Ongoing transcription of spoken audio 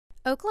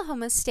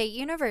Oklahoma State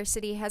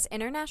University has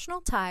international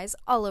ties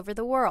all over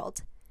the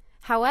world.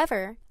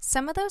 However,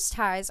 some of those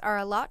ties are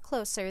a lot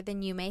closer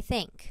than you may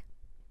think.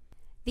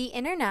 The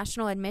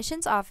International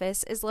Admissions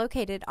Office is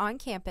located on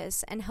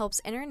campus and helps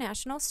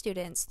international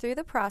students through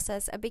the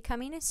process of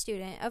becoming a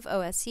student of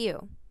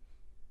OSU.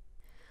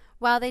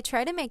 While they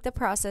try to make the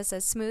process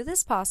as smooth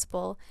as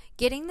possible,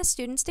 getting the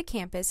students to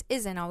campus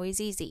isn't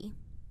always easy.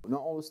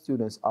 Not all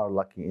students are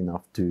lucky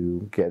enough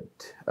to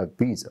get a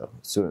visa,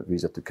 student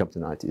visa, to come to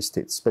the United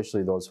States,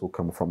 especially those who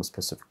come from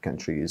specific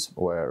countries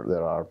where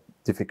there are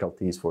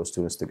difficulties for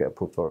students to get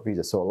approved for a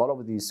visa. So a lot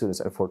of these students,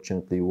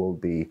 unfortunately, will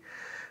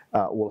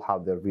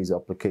have their visa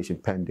application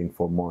pending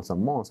for months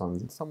and months,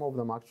 and some of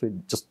them actually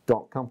just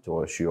don't come to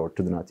OSU or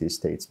to the United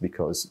States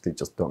because they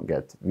just don't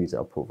get visa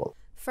approval.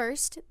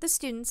 First, the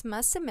students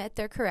must submit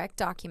their correct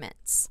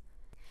documents.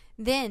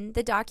 Then,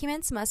 the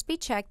documents must be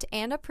checked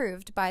and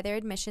approved by their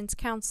admissions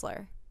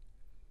counselor.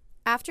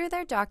 After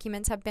their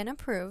documents have been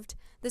approved,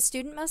 the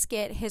student must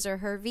get his or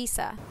her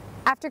visa.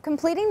 After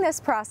completing this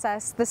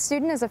process, the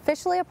student is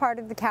officially a part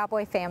of the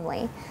Cowboy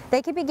family.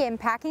 They can begin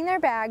packing their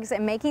bags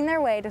and making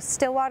their way to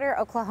Stillwater,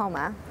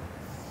 Oklahoma.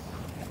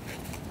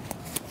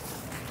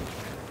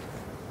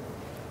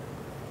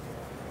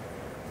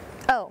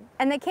 Oh,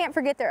 and they can't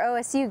forget their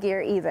OSU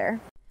gear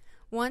either.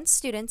 Once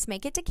students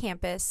make it to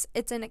campus,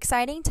 it's an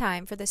exciting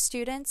time for the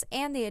students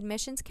and the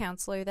admissions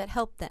counselor that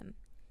helped them.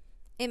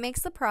 It makes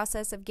the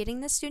process of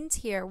getting the students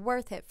here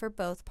worth it for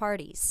both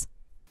parties.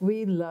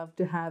 We love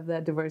to have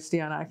that diversity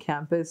on our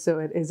campus, so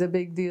it is a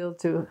big deal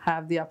to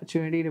have the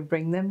opportunity to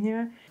bring them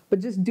here. But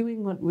just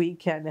doing what we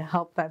can to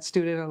help that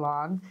student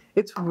along,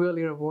 it's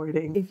really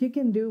rewarding. If you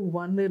can do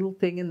one little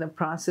thing in the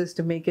process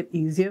to make it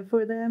easier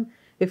for them,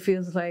 it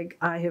feels like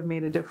I have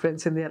made a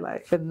difference in their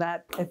life. And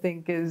that, I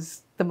think,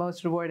 is the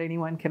most reward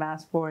anyone can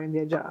ask for in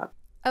their job.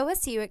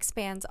 OSU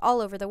expands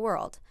all over the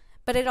world,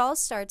 but it all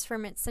starts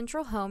from its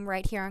central home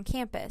right here on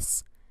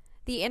campus.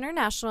 The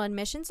International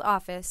Admissions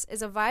Office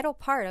is a vital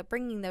part of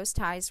bringing those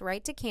ties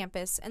right to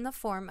campus in the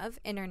form of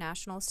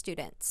international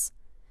students.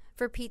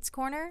 For Pete's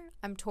Corner,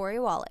 I'm Tori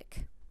Wallach.